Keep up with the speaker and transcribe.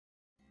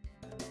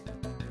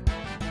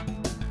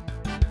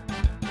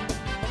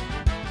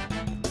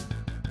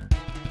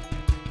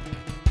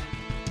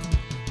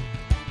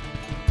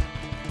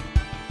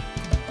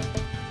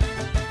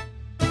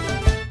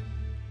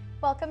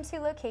Welcome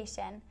to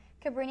Location,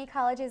 Cabrini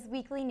College's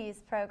weekly news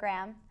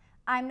program.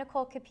 I'm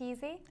Nicole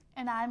Capizzi.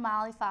 And I'm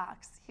Molly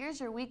Fox. Here's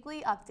your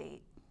weekly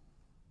update.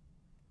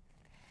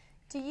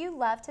 Do you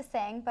love to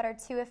sing but are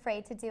too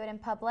afraid to do it in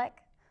public?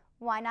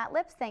 Why not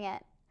lip sing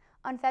it?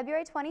 On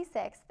February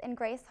 26th in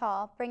Grace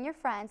Hall, bring your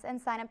friends and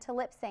sign up to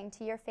lip sing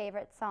to your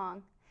favorite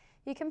song.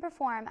 You can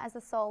perform as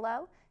a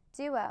solo,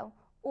 duo,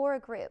 or a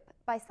group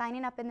by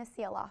signing up in the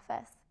SEAL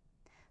office.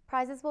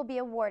 Prizes will be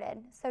awarded,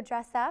 so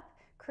dress up,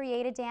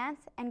 create a dance,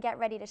 and get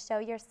ready to show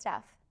your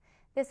stuff.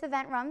 This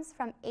event runs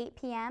from 8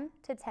 p.m.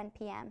 to 10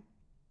 p.m.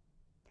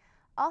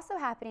 Also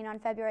happening on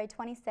February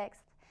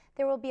 26th,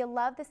 there will be a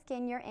Love the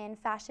Skin You're In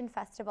Fashion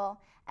Festival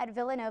at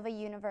Villanova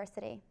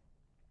University.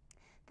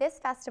 This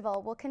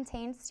festival will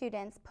contain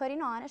students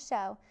putting on a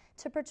show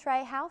to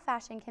portray how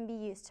fashion can be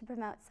used to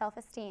promote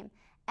self-esteem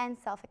and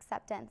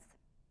self-acceptance.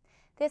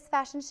 This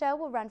fashion show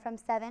will run from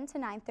 7 to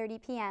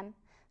 9:30 p.m.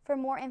 For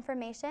more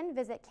information,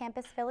 visit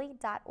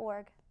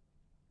campusphilly.org.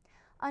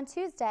 On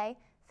Tuesday,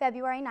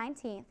 February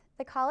 19th,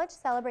 the college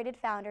celebrated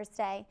Founders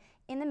Day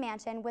in the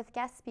mansion with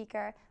guest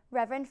speaker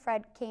Reverend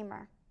Fred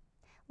Kamer.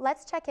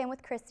 Let's check in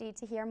with Christy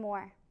to hear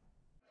more.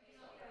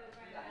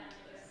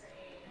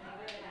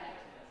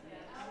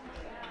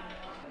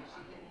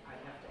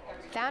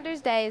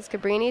 Founders Day is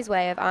Cabrini's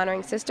way of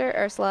honoring Sister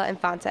Ursula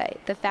Infante,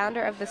 the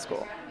founder of the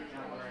school.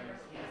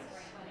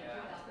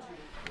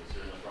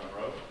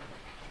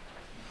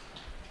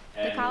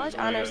 The college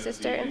honors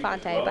Sister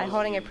Infante by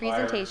holding a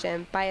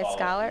presentation by a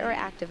scholar or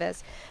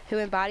activist who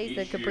embodies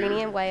the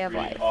Cabrinian way of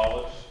life.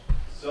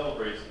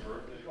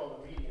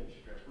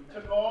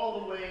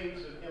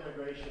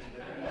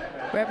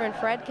 Reverend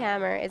Fred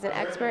Kamer is an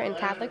expert in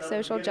Catholic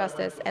social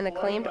justice and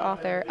acclaimed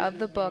author of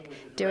the book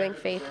Doing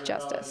Faith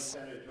Justice.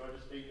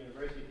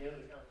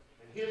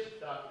 His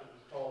doctrine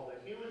is called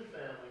the human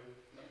family,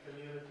 a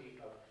community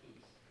of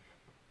peace.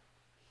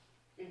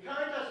 In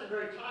Caritas in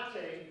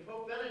Veritate,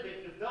 Pope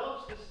Benedict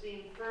develops this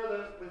theme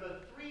further with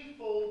a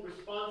threefold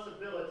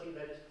responsibility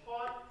that is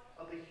part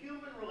of the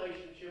human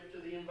relationship to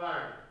the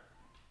environment.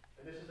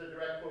 And this is a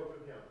direct quote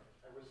from him.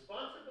 A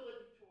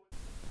responsibility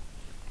towards...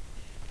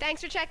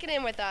 Thanks for checking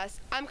in with us.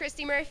 I'm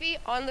Christy Murphy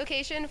on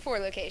location for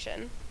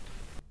Location.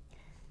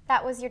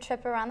 That was your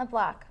trip around the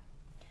block.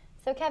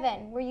 So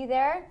Kevin, were you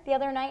there the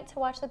other night to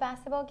watch the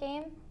basketball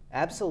game?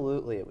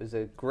 Absolutely. It was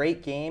a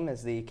great game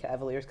as the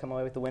Cavaliers come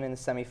away with the win in the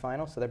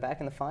semifinal, so they're back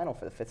in the final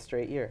for the 5th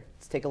straight year.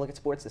 Let's take a look at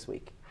sports this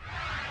week.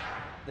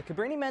 The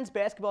Cabrini men's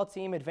basketball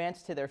team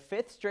advanced to their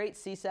 5th straight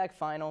CSAC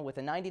final with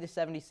a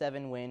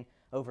 90-77 win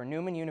over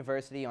Newman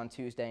University on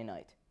Tuesday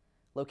night.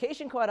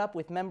 Location caught up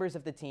with members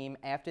of the team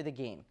after the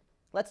game.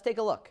 Let's take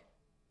a look.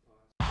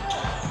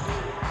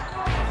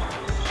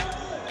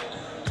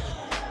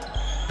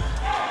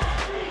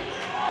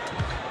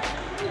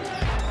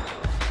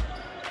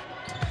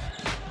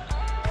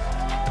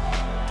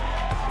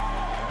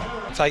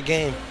 Tight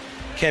game.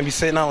 Can't be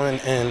sitting out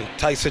in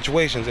tight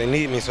situations. They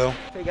need me, so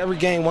take every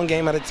game, one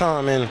game at a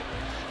time, and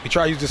we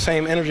try to use the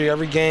same energy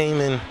every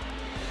game. And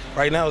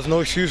right now, there's no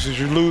excuses.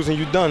 You lose and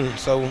you're done.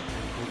 So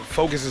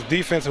focus is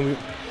defense, and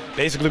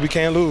we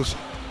can't lose.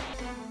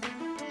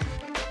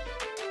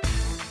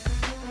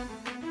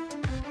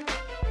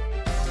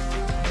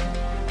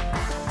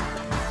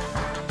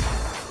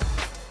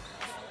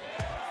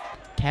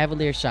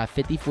 Cavaliers shot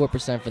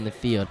 54% from the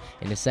field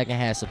in the second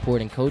half,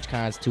 supporting Coach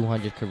Khan's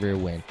 200 career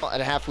win.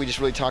 At half, we just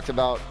really talked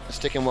about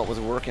sticking what was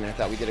working. I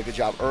thought we did a good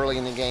job early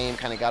in the game,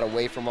 kind of got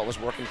away from what was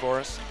working for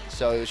us.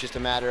 So it was just a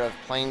matter of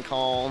playing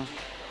calm,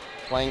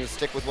 playing to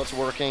stick with what's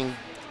working,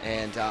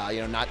 and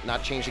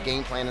not change the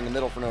game plan in the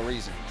middle for no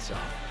reason. So.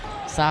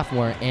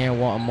 Sophomore Aaron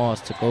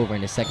Walton-Moss took over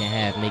in the second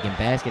half, making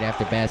basket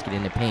after basket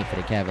in the paint for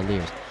the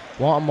Cavaliers.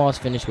 Walton-Moss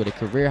finished with a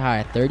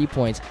career-high 30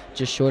 points,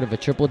 just short of a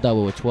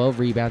triple-double with 12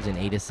 rebounds and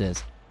 8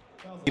 assists.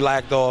 He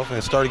lacked off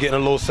and started getting a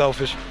little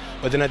selfish,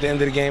 but then at the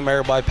end of the game,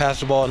 everybody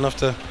passed the ball enough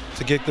to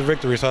get the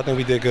victory, so I think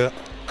we did good.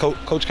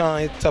 Coach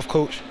Khan, tough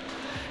coach.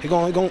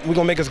 We're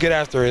gonna make us get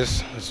after it.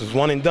 This is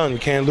one and done. We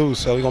can't lose,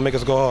 so he's gonna make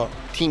us go hard.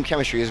 Team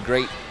chemistry is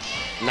great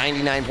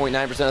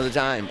 99.9% of the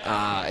time.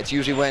 It's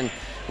usually when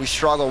we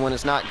struggle when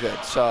it's not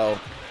good. So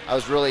I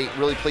was really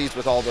pleased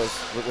with all those,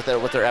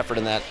 with their effort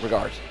in that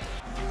regard.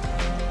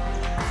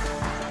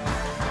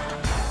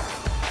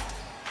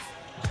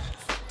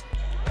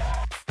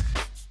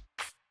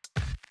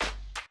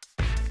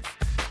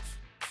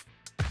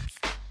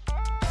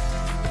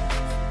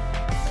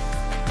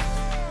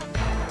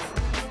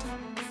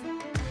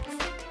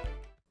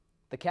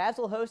 The Cavs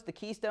will host the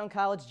Keystone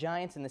College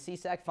Giants in the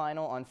CSAC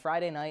final on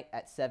Friday night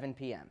at 7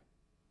 p.m.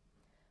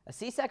 A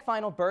CSAC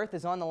final berth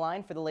is on the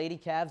line for the Lady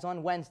Cavs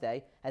on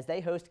Wednesday as they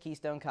host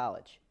Keystone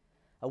College.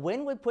 A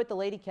win would put the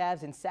Lady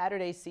Cavs in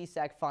Saturday's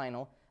CSAC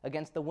final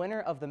against the winner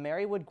of the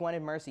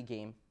Marywood-Gwinnett Mercy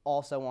game,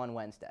 also on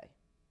Wednesday.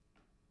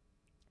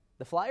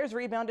 The Flyers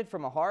rebounded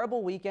from a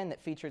horrible weekend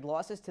that featured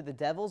losses to the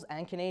Devils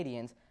and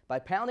Canadians by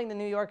pounding the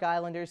New York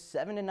Islanders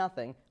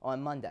 7-0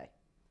 on Monday.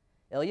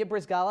 Ilya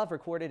Bryzgalov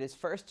recorded his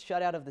first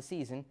shutout of the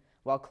season,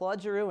 while Claude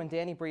Giroux and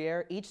Danny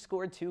Briere each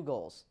scored 2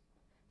 goals.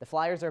 The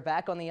Flyers are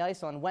back on the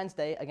ice on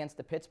Wednesday against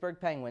the Pittsburgh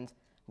Penguins,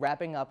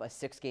 wrapping up a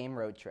 6-game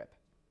road trip.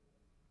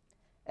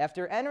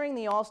 After entering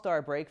the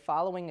All-Star break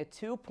following a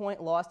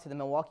 2-point loss to the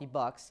Milwaukee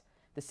Bucks,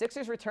 the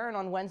Sixers return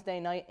on Wednesday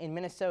night in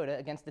Minnesota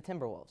against the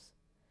Timberwolves.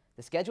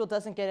 The schedule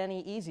doesn't get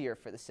any easier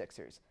for the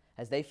Sixers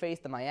as they face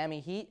the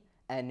Miami Heat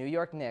and New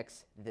York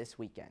Knicks this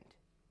weekend.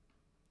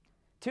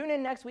 Tune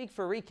in next week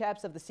for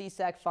recaps of the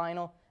CSAC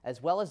final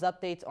as well as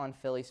updates on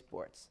Philly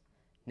sports.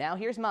 Now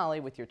here's Molly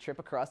with your trip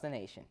across the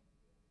nation.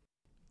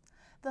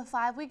 The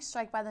 5-week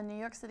strike by the New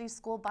York City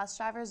School Bus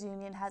Drivers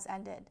Union has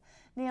ended.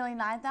 Nearly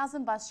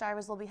 9,000 bus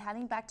drivers will be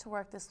heading back to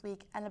work this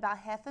week, and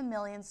about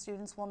 500,000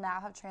 students will now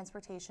have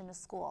transportation to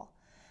school.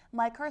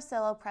 Mike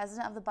Carcillo,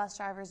 president of the Bus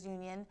Drivers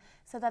Union,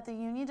 said that the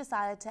union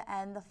decided to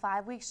end the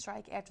 5-week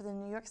strike after the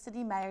New York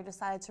City mayor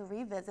decided to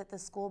revisit the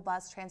school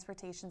bus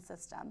transportation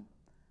system.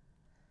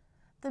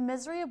 The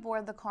misery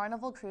aboard the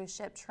Carnival cruise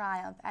ship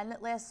Triumph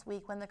ended last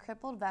week when the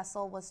crippled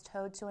vessel was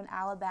towed to an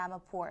Alabama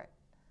port.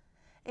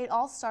 It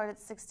all started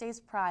 6 days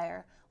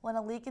prior when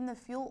a leak in the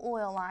fuel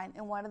oil line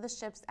in one of the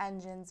ship's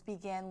engines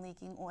began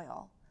leaking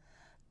oil.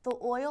 The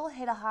oil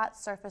hit a hot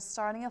surface,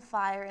 starting a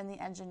fire in the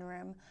engine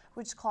room,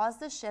 which caused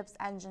the ship's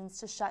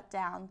engines to shut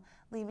down,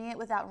 leaving it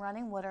without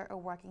running water or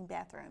working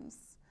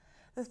bathrooms.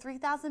 The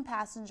 3,000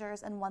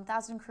 passengers and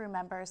 1,000 crew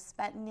members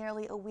spent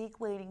nearly a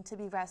week waiting to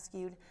be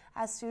rescued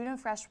as food and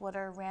fresh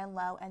water ran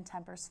low and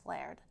tempers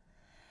flared.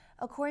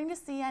 According to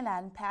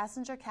CNN,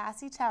 passenger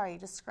Cassie Terry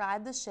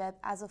described the ship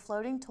as a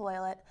floating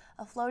toilet,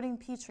 a floating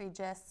petri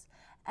dish,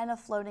 and a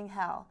floating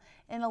hell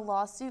in a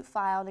lawsuit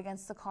filed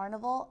against the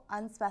Carnival,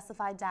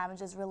 unspecified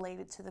damages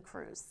related to the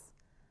cruise.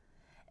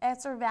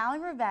 After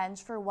vowing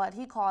revenge for what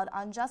he called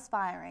unjust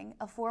firing,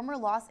 a former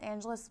Los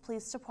Angeles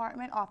Police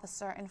Department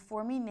officer and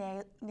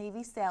former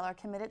Navy sailor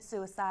committed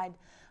suicide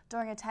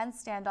during a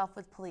tense standoff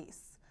with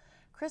police.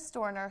 Chris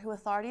Dorner, who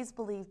authorities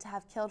believe to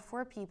have killed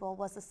 4 people,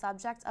 was the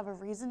subject of a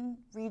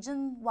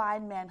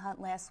region-wide manhunt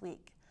last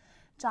week.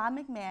 John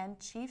McMahon,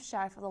 chief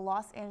sheriff of the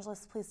Los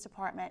Angeles Police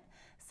Department,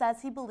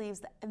 says he believes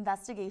the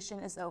investigation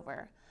is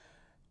over.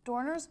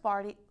 Dorner's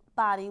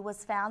body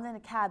was found in a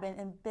cabin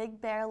in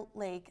Big Bear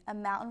Lake, a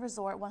mountain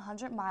resort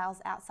 100 miles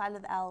outside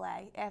of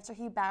LA, after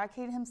he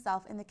barricaded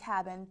himself in the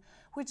cabin,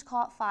 which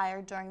caught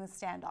fire during the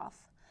standoff.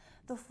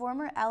 The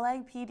former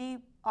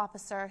LAPD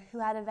officer, who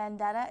had a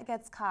vendetta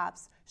against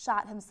cops,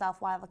 shot himself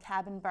while the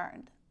cabin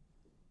burned.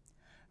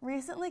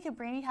 Recently,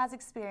 Cabrini has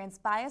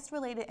experienced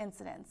bias-related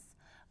incidents.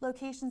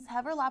 LOQation's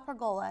Heather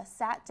LaPergola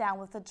sat down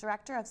with the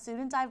Director of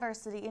Student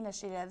Diversity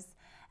Initiatives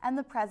and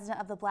the President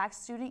of the Black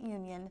Student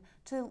Union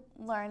to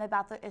learn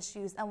about the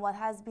issues and what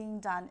has been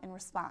done in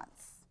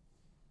response.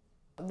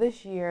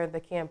 This year,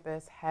 the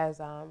campus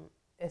has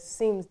it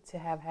seems to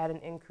have had an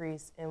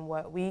increase in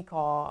what we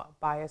call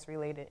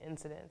bias-related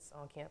incidents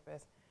on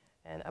campus.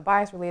 And a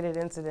bias-related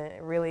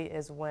incident really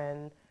is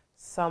when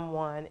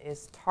someone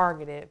is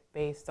targeted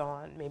based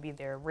on maybe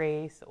their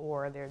race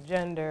or their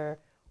gender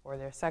or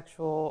their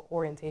sexual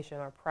orientation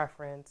or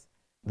preference.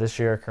 This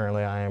year,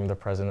 currently, I am the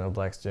president of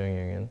Black Student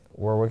Union.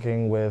 We're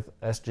working with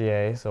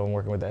SGA, so I'm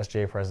working with the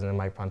SGA president,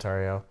 Mike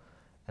Pontario,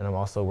 and I'm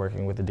also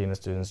working with the Dean of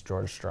Students,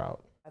 George Stroud.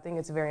 I think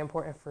it's very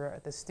important for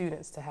the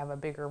students to have a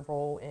bigger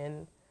role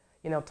in,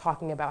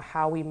 talking about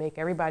how we make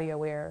everybody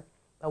aware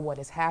of what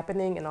is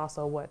happening and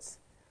also what's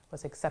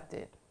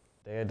accepted.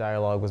 Day of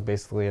Dialogue was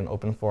basically an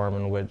open forum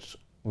in which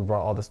we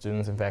brought all the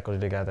students and faculty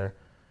together,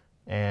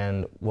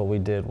 and what we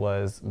did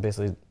was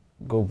basically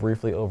go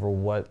briefly over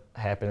what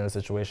happened in the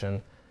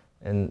situation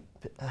and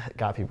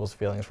got people's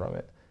feelings from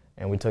it.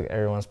 And we took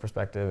everyone's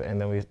perspective, and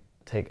then we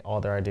take all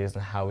their ideas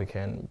on how we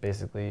can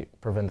basically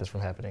prevent this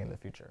from happening in the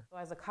future. So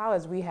as a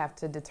college, we have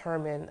to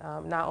determine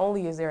not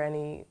only is there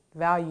any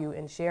value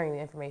in sharing the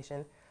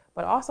information,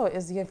 but also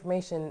is the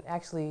information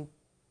actually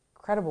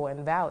credible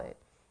and valid.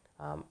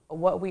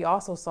 What we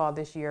also saw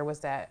this year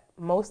was that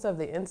most of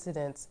the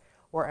incidents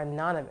were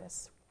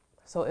anonymous.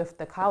 So if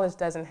the college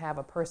doesn't have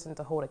a person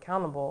to hold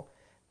accountable,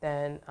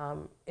 then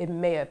it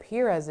may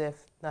appear as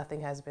if nothing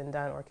has been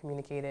done or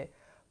communicated,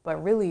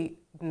 but really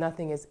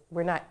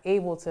we're not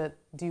able to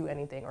do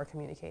anything or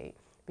communicate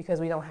because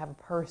we don't have a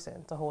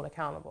person to hold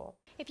accountable.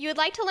 If you would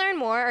like to learn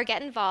more or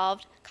get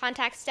involved,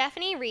 contact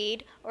Stephanie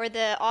Reed or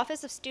the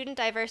Office of Student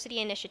Diversity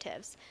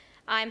Initiatives.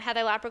 I'm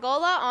Heather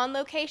LaPergola on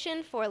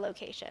LOQation for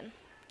LOQation.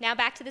 Now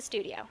back to the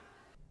studio.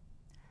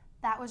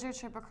 That was your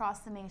trip across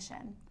the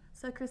nation.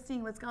 So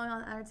Christine, what's going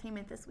on in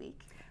entertainment this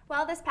week?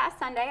 Well, this past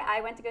Sunday,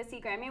 I went to go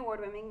see Grammy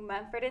Award-winning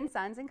Mumford &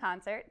 Sons in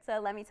concert, so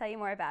let me tell you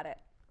more about it.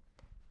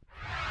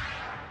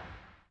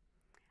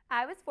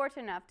 I was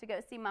fortunate enough to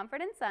go see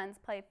Mumford & Sons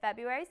play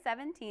February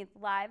 17th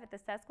live at the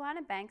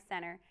Susquehanna Bank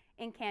Center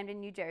in Camden,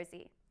 New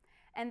Jersey.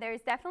 And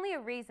there's definitely a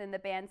reason the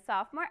band's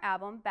sophomore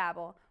album,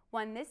 Babel,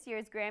 won this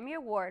year's Grammy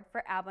Award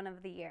for Album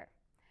of the Year.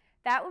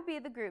 That would be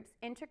the group's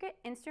intricate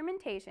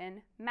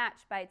instrumentation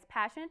matched by its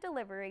passionate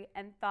delivery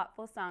and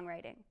thoughtful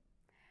songwriting.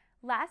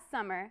 Last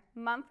summer,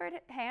 Mumford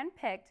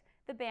handpicked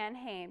the band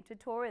Haim to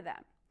tour with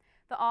them.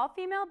 The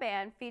all-female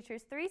band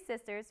features 3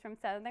 sisters from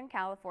Southern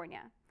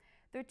California.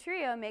 The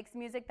trio makes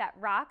music that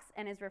rocks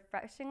and is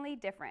refreshingly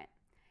different.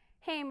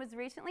 Haim was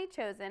recently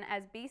chosen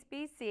as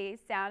BBC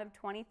Sound of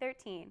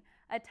 2013,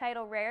 a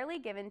title rarely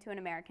given to an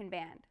American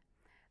band.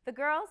 The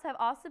girls have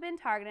also been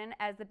targeted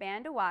as the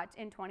band to watch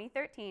in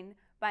 2013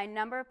 by a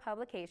number of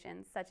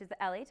publications such as the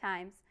LA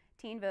Times,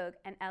 Teen Vogue,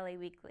 and LA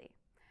Weekly.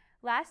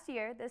 Last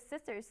year, the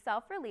sisters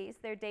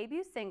self-released their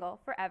debut single,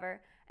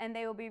 Forever, and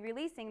they will be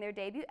releasing their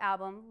debut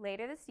album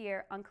later this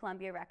year on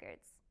Columbia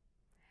Records.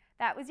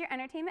 That was your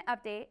entertainment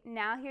update.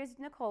 Now here's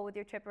Nicole with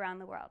your trip around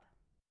the world.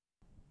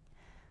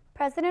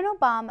 President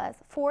Obama's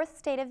fourth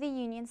State of the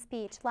Union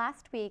speech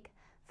last week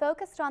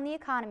focused on the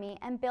economy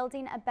and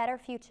building a better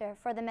future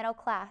for the middle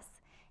class,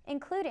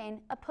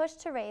 including a push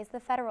to raise the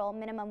federal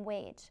minimum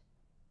wage.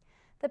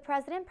 The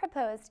president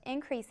proposed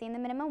increasing the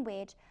minimum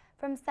wage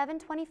from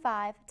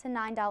 $7.25 to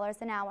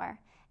 $9 an hour,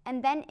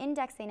 and then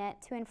indexing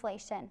it to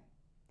inflation.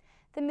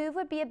 The move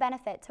would be a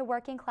benefit to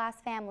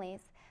working-class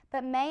families,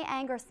 but may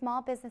anger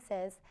small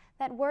businesses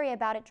that worry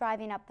about it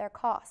driving up their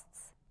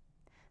costs.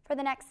 For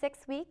the next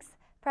 6 weeks,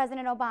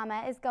 President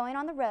Obama is going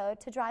on the road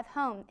to drive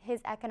home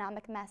his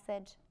economic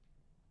message.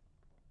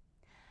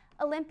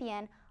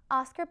 Olympian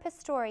Oscar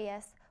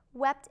Pistorius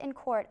wept in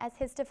court as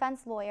his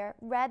defense lawyer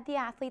read the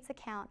athlete's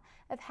account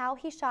of how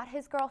he shot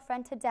his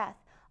girlfriend to death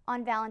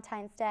on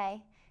Valentine's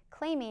Day,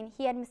 claiming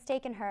he had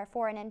mistaken her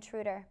for an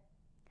intruder.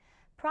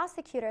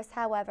 Prosecutors,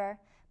 however,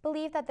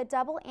 believe that the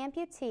double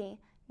amputee,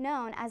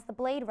 known as the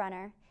Blade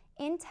Runner,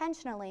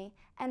 intentionally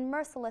and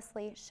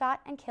mercilessly shot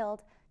and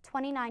killed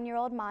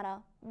 29-year-old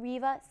model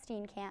Riva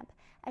Steenkamp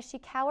as she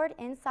cowered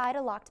inside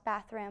a locked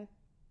bathroom.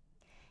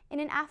 In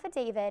an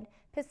affidavit,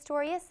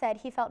 Pistorius said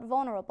he felt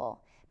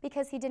vulnerable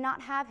because he did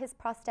not have his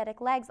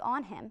prosthetic legs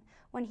on him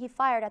when he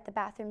fired at the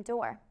bathroom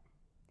door.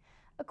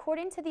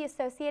 According to the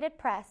Associated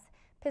Press,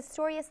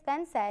 Pistorius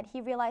then said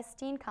he realized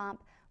Steenkamp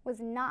was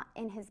not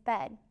in his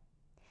bed.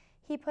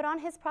 He put on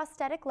his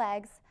prosthetic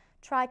legs,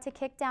 tried to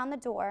kick down the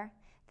door,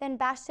 then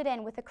bashed it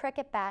in with a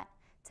cricket bat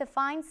to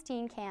find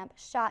Steenkamp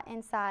shot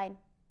inside.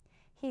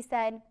 He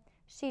said,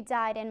 "She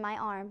died in my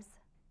arms."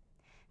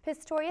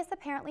 Pistorius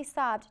apparently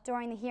sobbed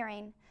during the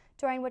hearing,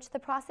 during which the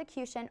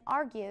prosecution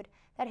argued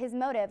that his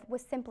motive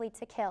was simply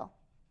to kill.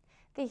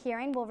 The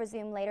hearing will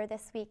resume later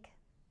this week.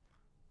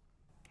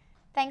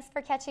 Thanks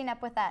for catching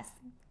up with us.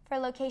 For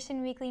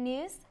Location Weekly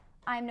News,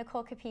 I'm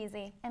Nicole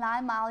Capizzi. And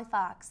I'm Molly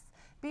Fox.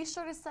 Be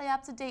sure to stay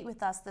up to date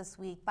with us this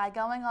week by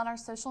going on our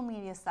social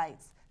media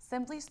sites.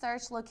 Simply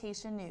search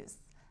Location News.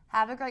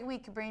 Have a great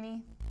week,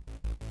 Cabrini.